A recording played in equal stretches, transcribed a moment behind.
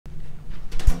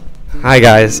Hi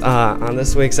guys, on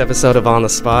this week's episode of On the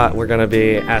Spot, we're going to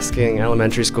be asking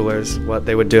elementary schoolers what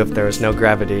they would do if there was no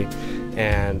gravity,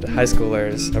 and high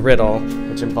schoolers a riddle,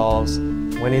 which involves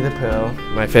Winnie the Pooh,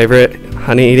 my favorite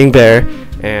honey-eating bear,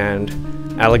 and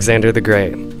Alexander the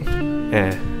Great.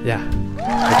 Yeah.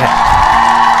 Okay.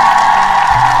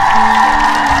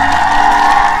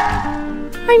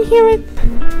 I'm here with,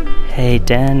 Hey,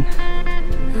 Dan.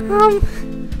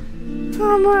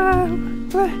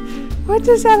 what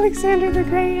does Alexander the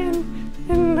Great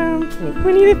and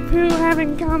Winnie the Pooh have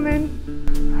in common?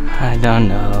 I don't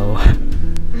know.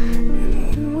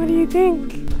 What do you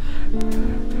think?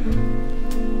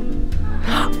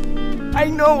 I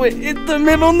know it! It's the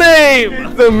middle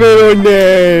name! The middle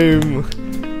name!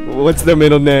 What's the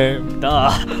middle name?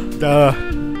 Duh.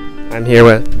 I'm here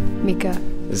with... Mika.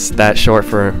 Is that short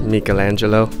for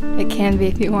Michelangelo? It can be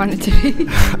if you want it to be.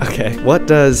 Okay. What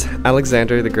does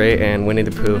Alexander the Great and Winnie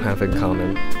the Pooh have in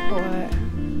common?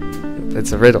 What?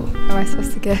 It's a riddle. Am I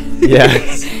supposed to guess?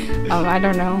 Yes. I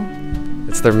don't know.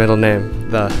 It's their middle name.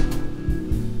 The.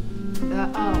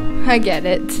 Oh, I get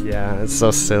it. Yeah, it's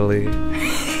so silly.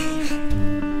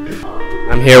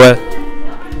 I'm here with...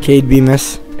 Cade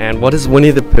Bemis. And what does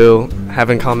Winnie the Pooh have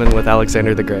in common with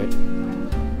Alexander the Great?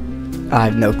 I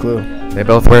have no clue. They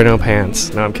both wear no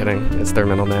pants. No, I'm kidding. It's their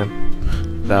middle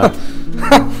name. The.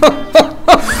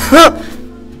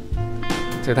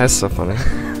 Dude, that's so funny.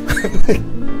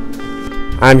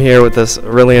 I'm here with this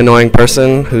really annoying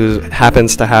person who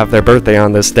happens to have their birthday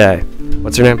on this day.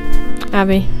 What's your name?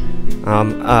 Abby.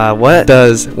 What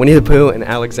does Winnie the Pooh and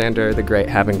Alexander the Great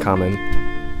have in common?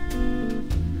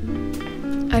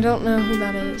 I don't know who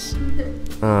that is.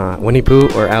 Winnie Pooh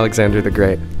or Alexander the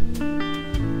Great?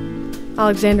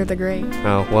 Alexander the Great.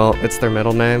 Oh, well, it's their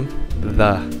middle name.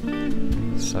 The.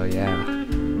 So, yeah.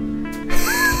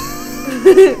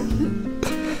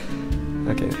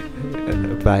 Okay.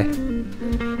 Bye.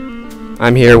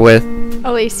 I'm here with...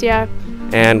 Alicia.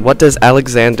 And what does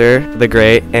Alexander the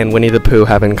Great and Winnie the Pooh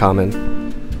have in common?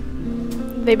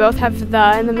 They both have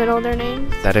the in the middle of their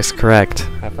names. That is correct.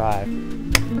 High five.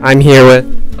 I'm here with...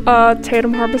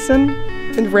 Tatum Harbison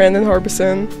and Brandon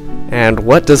Harbison. And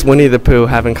what does Winnie the Pooh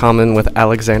have in common with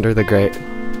Alexander the Great?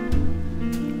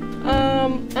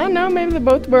 I don't know, maybe they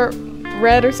both were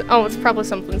red or Oh, it's probably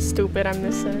something stupid I'm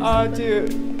missing.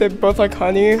 dude, they both like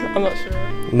honey. I'm not sure.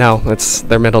 No, it's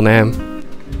their middle name.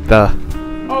 The.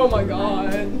 Oh my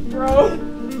god, bro.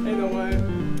 Ain't no way.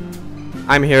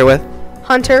 I'm here with...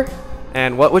 Hunter.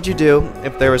 And what would you do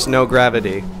if there was no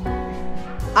gravity?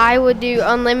 I would do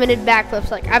unlimited backflips.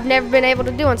 Like I've never been able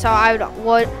to do one, so I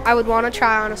would want to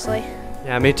try, honestly.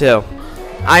 Yeah, me too.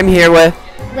 I'm here with...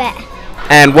 What?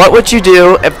 And what would you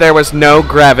do if there was no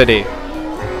gravity?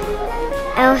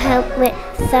 I'll help with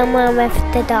someone with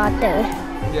the daughter.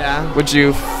 Yeah. Would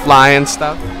you fly and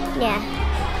stuff? Yeah.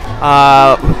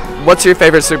 What's your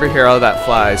favorite superhero that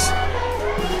flies?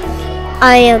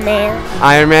 Iron Man.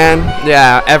 Iron Man?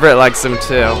 Yeah, Everett likes him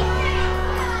too.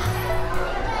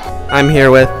 I'm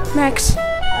here with... Max.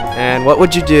 And what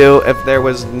would you do if there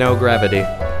was no gravity?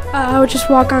 I would just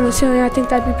walk on the ceiling. I think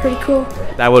that'd be pretty cool.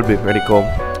 That would be pretty cool.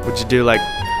 Would you do like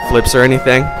flips or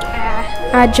anything?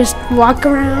 I'd just walk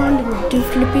around and do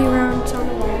flippy around.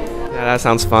 Yeah, that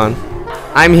sounds fun.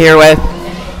 I'm here with...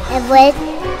 Everett.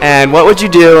 And what would you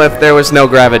do if there was no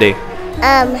gravity?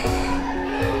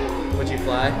 Would you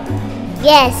fly?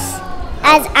 Yes.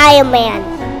 As Iron Man.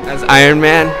 As Iron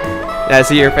Man? Yeah, is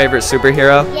he your favorite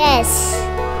superhero? Yes.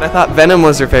 I thought Venom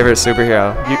was your favorite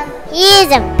superhero. He is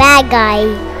a bad guy.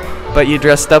 But you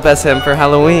dressed up as him for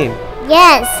Halloween.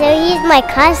 Yes, so he's my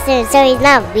costume, so he's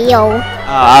not real.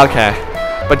 Oh, okay.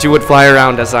 But you would fly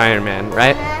around as Iron Man,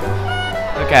 right?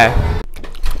 Okay.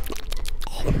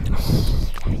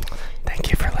 Thank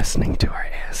you for listening to our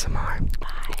ASMR.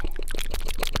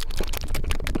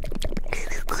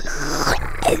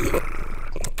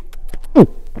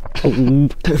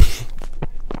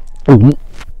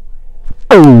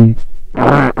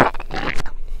 Bye.